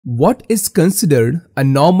What is considered a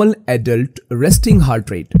normal adult resting heart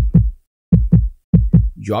rate?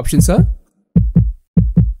 Your options are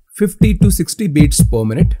 50 to 60 beats per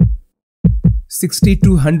minute, 60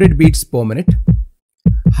 to 100 beats per minute,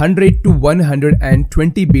 100 to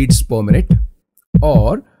 120 beats per minute,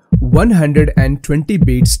 or 120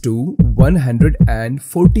 beats to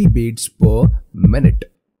 140 beats per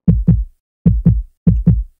minute.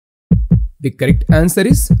 The correct answer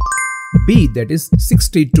is B, that is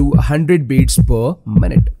 60 to 100 beats per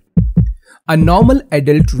minute. A normal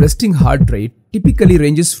adult resting heart rate typically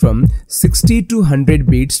ranges from 60 to 100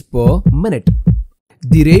 beats per minute.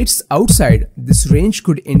 The rates outside this range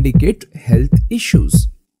could indicate health issues.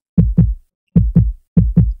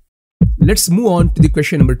 Let's move on to the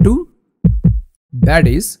question number 2. That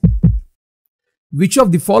is, which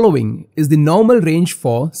of the following is the normal range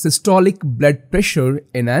for systolic blood pressure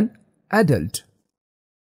in an adult?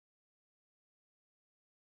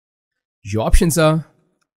 Your options are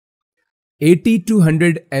 80 to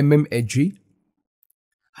 100 mmHg,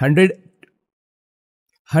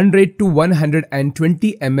 100 to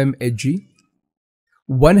 120 mmHg,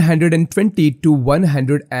 120 to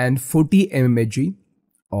 140 mmHg,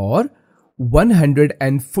 or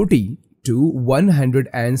 140 to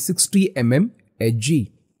 160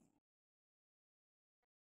 mmHg.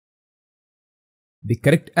 The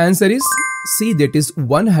correct answer is C, that is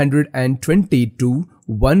 120 to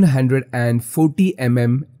 140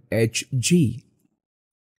 mmHg.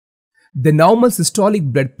 The normal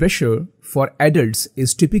systolic blood pressure for adults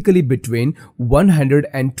is typically between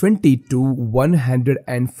 120 to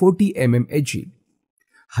 140 mmHg.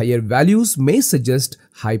 Higher values may suggest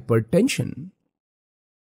hypertension.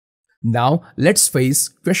 Now let's face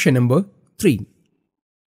question number 3.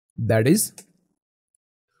 That is,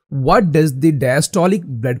 what does the diastolic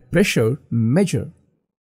blood pressure measure?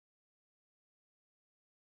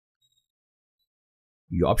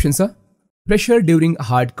 Your options are pressure during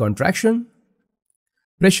heart contraction,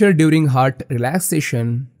 pressure during heart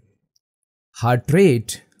relaxation, heart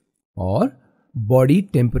rate, or body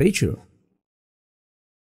temperature.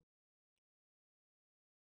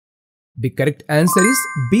 The correct answer is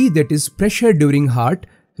B, that is pressure during heart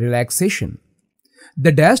relaxation.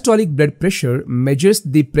 The diastolic blood pressure measures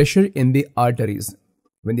the pressure in the arteries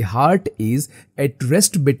when the heart is at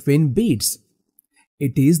rest between beats.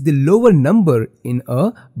 It is the lower number in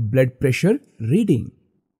a blood pressure reading.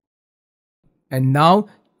 And now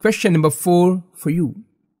question number 4 for you.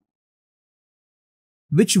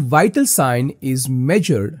 Which vital sign is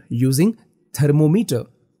measured using thermometer?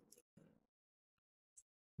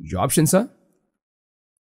 Your options are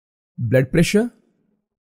blood pressure,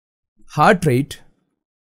 heart rate,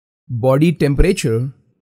 body temperature,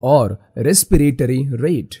 or respiratory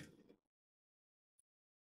rate.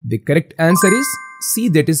 The correct answer is C,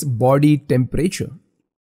 that is body temperature.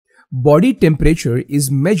 Body temperature is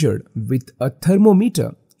measured with a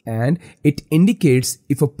thermometer and it indicates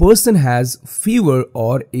if a person has fever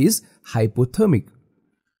or is hypothermic.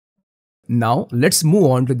 Now let's move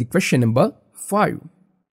on to the question number 5.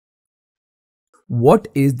 What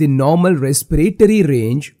is the normal respiratory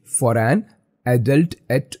range for an adult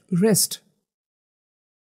at rest?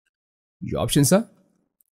 Your options are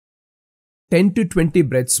 10 to 20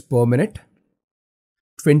 breaths per minute,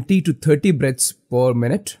 20 to 30 breaths per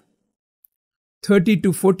minute, 30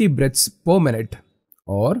 to 40 breaths per minute,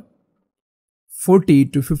 or 40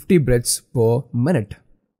 to 50 breaths per minute.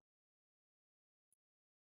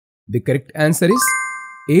 The correct answer is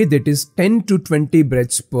A, that is 10 to 20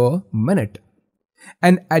 breaths per minute.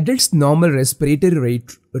 An adult's normal respiratory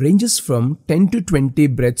rate ranges from 10 to 20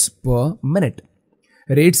 breaths per minute.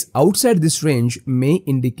 Rates outside this range may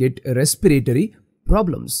indicate respiratory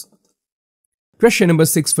problems. Question number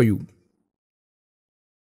 6 for you.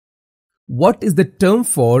 What is the term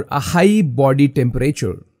for a high body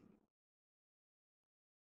temperature?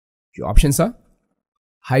 Your options are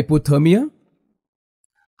hypothermia,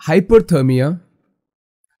 hyperthermia,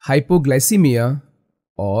 hypoglycemia,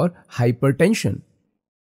 or hypertension.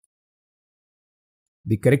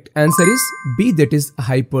 The correct answer is B, that is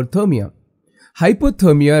hyperthermia.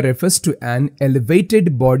 Hypothermia refers to an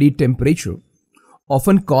elevated body temperature,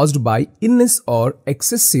 often caused by illness or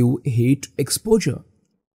excessive heat exposure.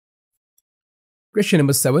 Question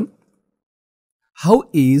number 7. How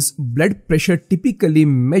is blood pressure typically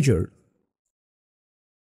measured?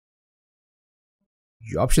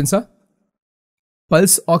 Your options are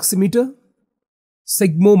pulse oximeter,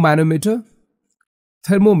 sphygmomanometer,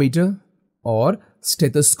 thermometer, or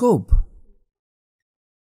stethoscope.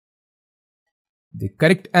 The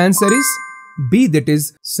correct answer is B, that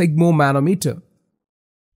is sphygmomanometer.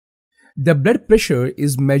 The blood pressure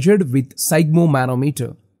is measured with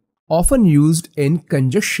sphygmomanometer, often used in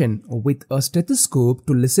conjunction with a stethoscope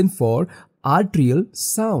to listen for arterial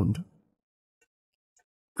sound.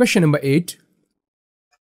 Question number 8.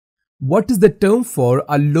 What is the term for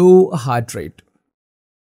a low heart rate?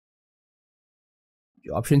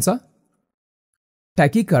 Your options are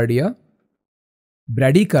tachycardia,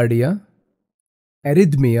 bradycardia,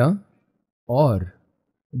 arrhythmia, or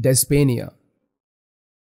dyspnea.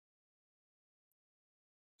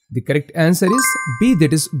 The correct answer is B,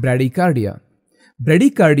 that is bradycardia.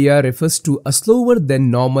 Bradycardia refers to a slower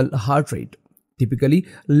than normal heart rate, typically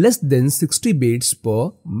less than 60 beats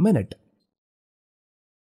per minute.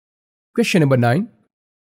 Question number 9.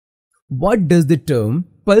 What does the term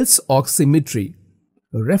pulse oximetry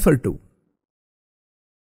refer to?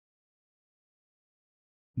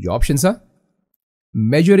 Your options are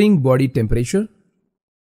measuring body temperature,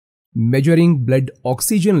 measuring blood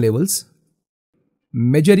oxygen levels,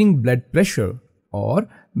 measuring blood pressure, or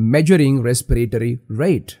measuring respiratory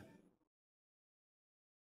rate.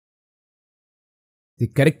 The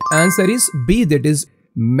correct answer is B, that is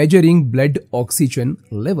measuring blood oxygen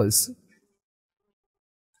levels.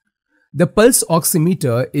 The pulse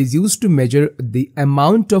oximeter is used to measure the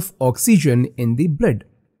amount of oxygen in the blood.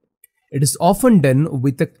 It is often done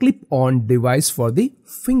with a clip-on device for the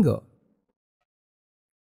finger.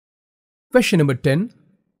 Question number 10.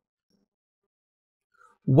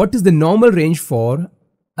 What is the normal range for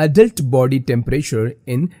adult body temperature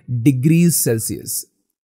in degrees Celsius?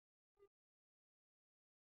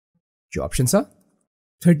 Your options are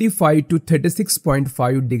 35 to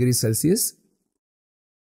 36.5 degrees Celsius,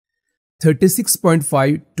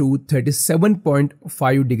 36.5 to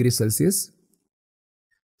 37.5 degrees Celsius,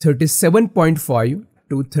 37.5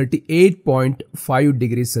 to 38.5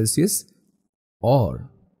 degrees Celsius, or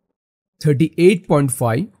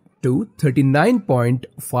 38.5 to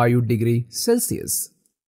 39.5 degrees Celsius.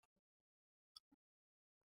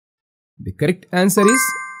 The correct answer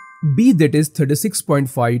is B, that is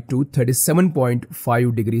 36.5 to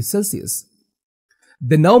 37.5 degrees Celsius.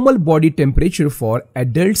 The normal body temperature for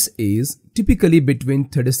adults is typically between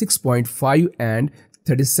 36.5 and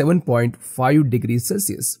 37.5 degrees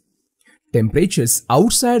Celsius. Temperatures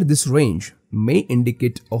outside this range may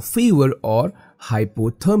indicate a fever or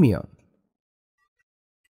hypothermia.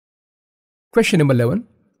 Question number 11.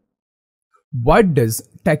 What does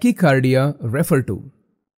tachycardia refer to?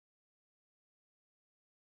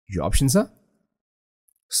 Your options are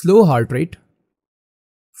slow heart rate,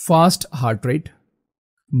 fast heart rate,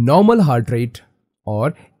 normal heart rate,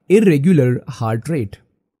 or irregular heart rate.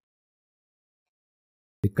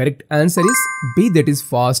 The correct answer is B, that is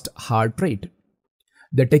fast heart rate.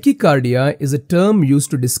 The tachycardia is a term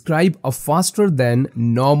used to describe a faster than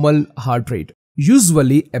normal heart rate,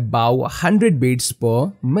 usually above 100 beats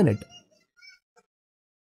per minute.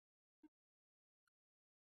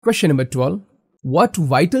 Question number 12. What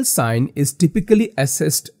vital sign is typically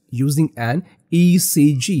assessed using an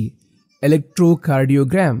ECG,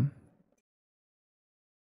 electrocardiogram?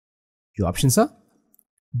 Your options are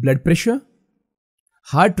blood pressure,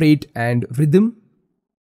 heart rate and rhythm,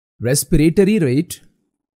 respiratory rate,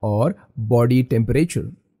 or body temperature.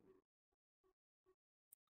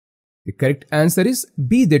 The correct answer is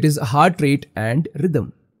B, that is heart rate and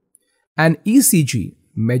rhythm. An ECG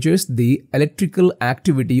measures the electrical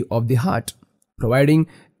activity of the heart, providing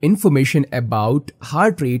information about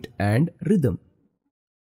heart rate and rhythm.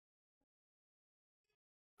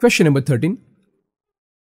 Question number 13.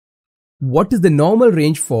 What is the normal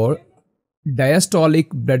range for diastolic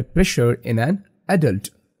blood pressure in an adult?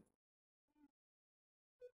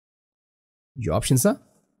 Your options are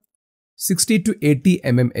 60 to 80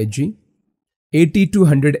 mmHg, 80 to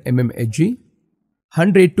 100 mmHg,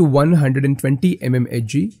 100 to 120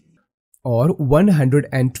 mmHg, or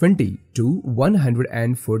 120 to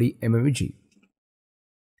 140 mmHg.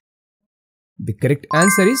 The correct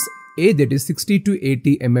answer is A, that is 60 to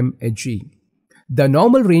 80 mmHg. The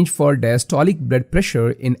normal range for diastolic blood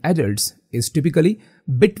pressure in adults is typically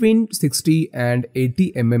between 60 and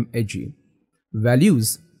 80 mmHg.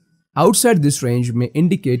 Values outside this range may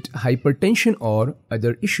indicate hypertension or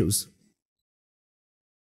other issues.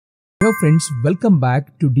 Hello friends, welcome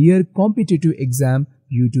back to Dear Competitive Exam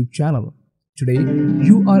YouTube channel. Today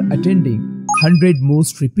you are attending 100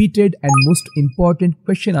 most repeated and most important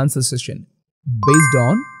question answer session based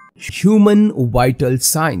on human vital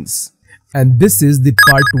signs. And this is the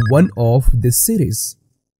part 1 of this series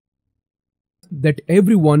that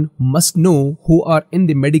everyone must know who are in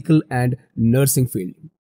the medical and nursing field.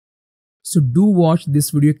 So do watch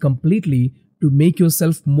this video completely to make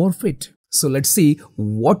yourself more fit. So let's see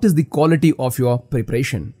what is the quality of your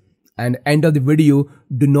preparation. And end of the video,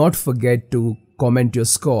 do not forget to comment your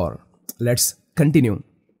score. Let's continue.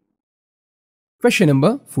 Question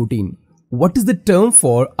number 14. What is the term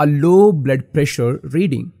for a low blood pressure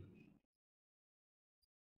reading?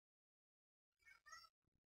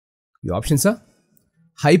 Your options are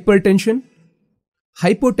hypertension,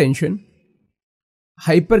 hypotension,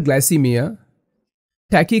 hyperglycemia,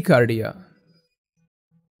 tachycardia.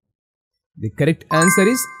 The correct answer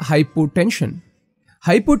is hypotension.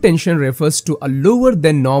 Hypotension refers to a lower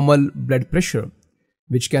than normal blood pressure,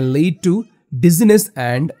 which can lead to dizziness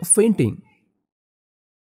and fainting.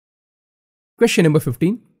 Question number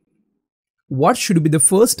 15. What should be the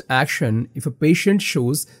first action if a patient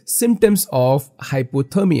shows symptoms of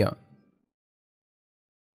hypothermia?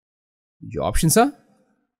 Your options are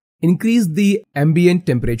increase the ambient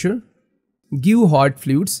temperature, give hot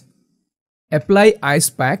fluids, apply ice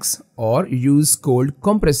packs, or use cold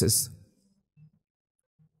compresses.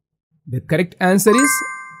 The correct answer is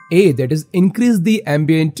A, that is increase the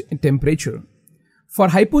ambient temperature. For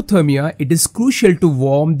hypothermia, it is crucial to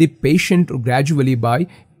warm the patient gradually by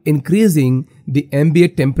increasing the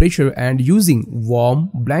ambient temperature and using warm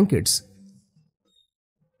blankets.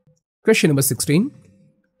 Question number 16.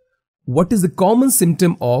 What is the common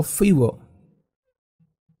symptom of fever?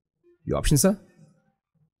 Your options are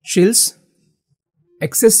chills,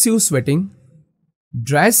 excessive sweating,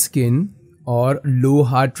 dry skin, or low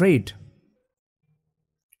heart rate.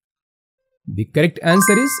 The correct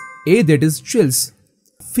answer is A, that is chills.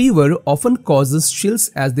 Fever often causes chills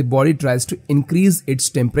as the body tries to increase its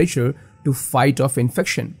temperature to fight off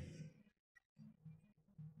infection.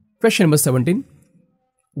 Question number 17.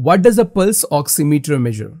 What does a pulse oximeter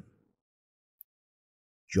measure?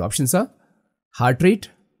 Your options are heart rate,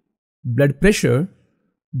 blood pressure,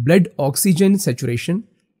 blood oxygen saturation,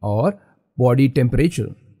 or body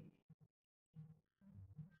temperature.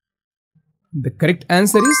 The correct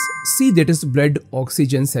answer is C, that is blood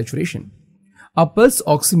oxygen saturation. A pulse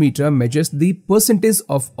oximeter measures the percentage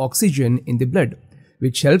of oxygen in the blood,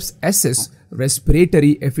 which helps assess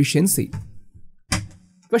respiratory efficiency.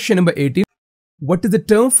 Question number 18. What is the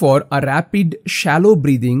term for a rapid shallow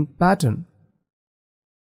breathing pattern?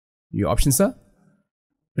 Your options are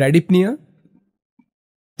bradypnea,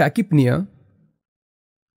 tachypnea,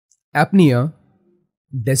 apnea,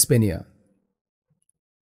 dyspnea.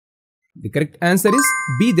 The correct answer is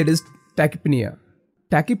B, that is tachypnea.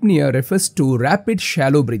 Tachypnea refers to rapid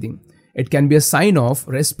shallow breathing. It can be a sign of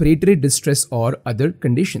respiratory distress or other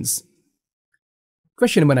conditions.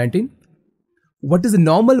 Question number 19. What is the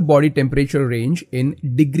normal body temperature range in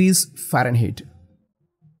degrees Fahrenheit?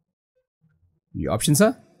 Your options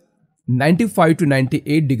are 95 to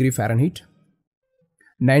 98 degree Fahrenheit,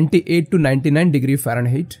 98 to 99 degree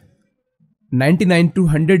Fahrenheit, 99 to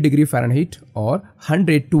 100 degree Fahrenheit, or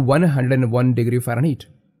 100 to 101 degree Fahrenheit.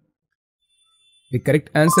 The correct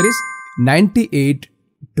answer is 98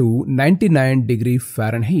 to 99 degree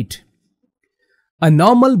Fahrenheit. A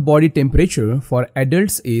normal body temperature for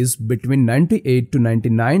adults is between 98 to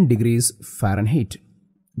 99 degrees Fahrenheit.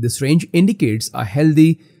 This range indicates a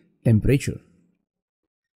healthy temperature.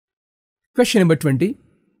 Question number 20.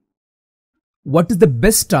 What is the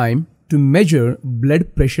best time to measure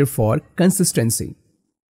blood pressure for consistency?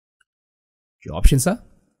 Your options are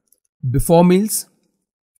before meals,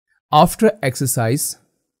 after exercise,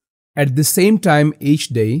 at the same time each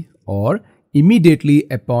day, or immediately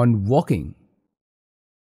upon walking.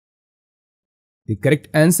 The correct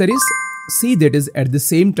answer is C, that is at the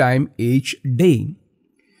same time each day.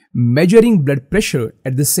 Measuring blood pressure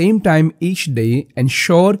at the same time each day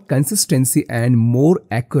ensure consistency and more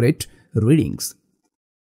accurate readings.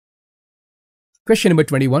 Question number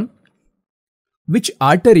 21. Which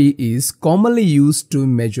artery is commonly used to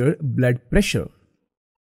measure blood pressure?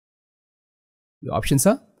 The options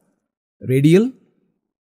are radial,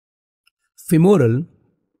 femoral,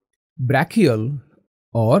 brachial,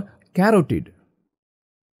 or carotid.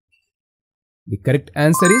 The correct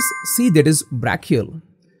answer is C, that is brachial.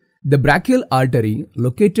 The brachial artery,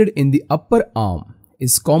 located in the upper arm,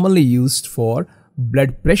 is commonly used for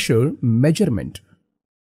blood pressure measurement.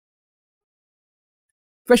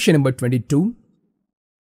 Question number 22.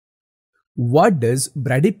 What does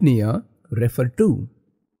bradypnea refer to?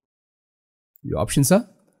 Your options are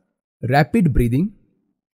rapid breathing,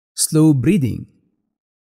 slow breathing,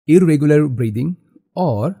 irregular breathing,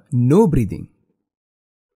 or no breathing.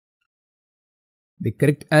 The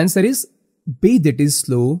correct answer is B, that is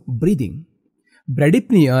slow breathing.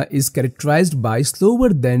 Bradypnea is characterized by slower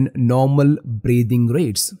than normal breathing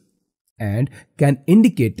rates and can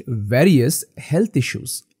indicate various health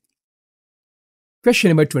issues. Question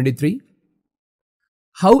number 23.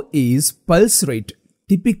 How is pulse rate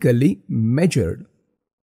typically measured?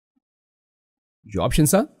 Your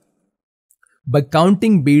options are by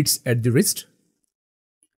counting beats at the wrist,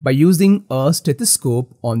 by using a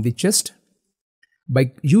stethoscope on the chest,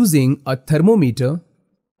 by using a thermometer,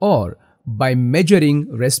 or by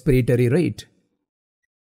measuring respiratory rate.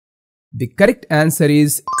 The correct answer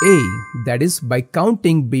is A, that is by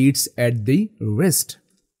counting beats at the wrist.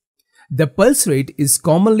 The pulse rate is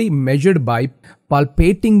commonly measured by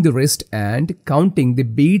palpating the wrist and counting the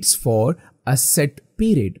beats for a set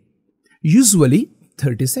period, usually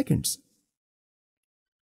 30 seconds.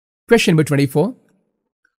 Question number 24.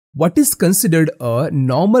 What is considered a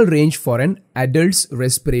normal range for an adult's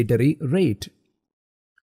respiratory rate?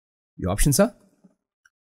 Your options are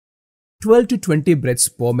 12 to 20 breaths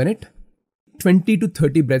per minute, 20 to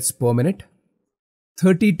 30 breaths per minute,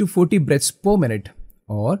 30 to 40 breaths per minute,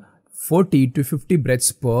 or 40 to 50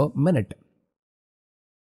 breaths per minute.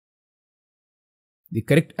 The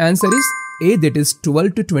correct answer is A, that is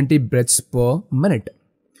 12 to 20 breaths per minute.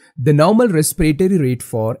 The normal respiratory rate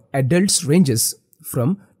for adults ranges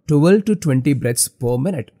from 12 to 20 breaths per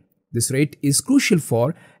minute. This rate is crucial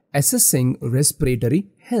for assessing respiratory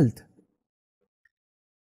health.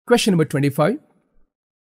 Question number 25.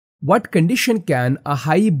 What condition can a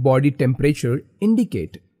high body temperature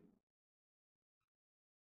indicate?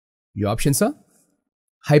 Your options are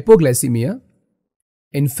hypoglycemia,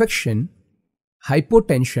 infection,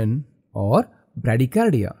 hypotension, or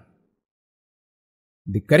bradycardia.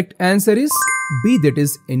 The correct answer is B, that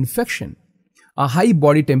is infection. A high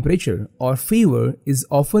body temperature or fever is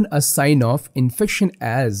often a sign of infection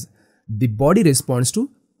as the body responds to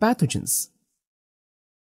pathogens.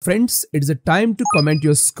 Friends, it's a time to comment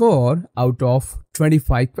your score out of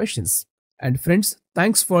 25 questions. And friends,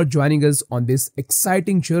 thanks for joining us on this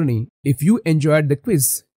exciting journey. If you enjoyed the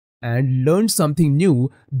quiz and learned something new,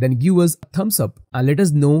 then give us a thumbs up and let us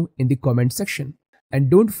know in the comment section. And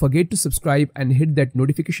don't forget to subscribe and hit that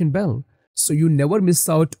notification bell so you never miss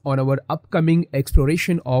out on our upcoming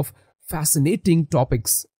exploration of fascinating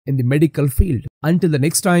topics in the medical field. Until the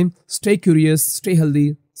next time, stay curious, stay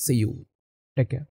healthy. See you. Take care.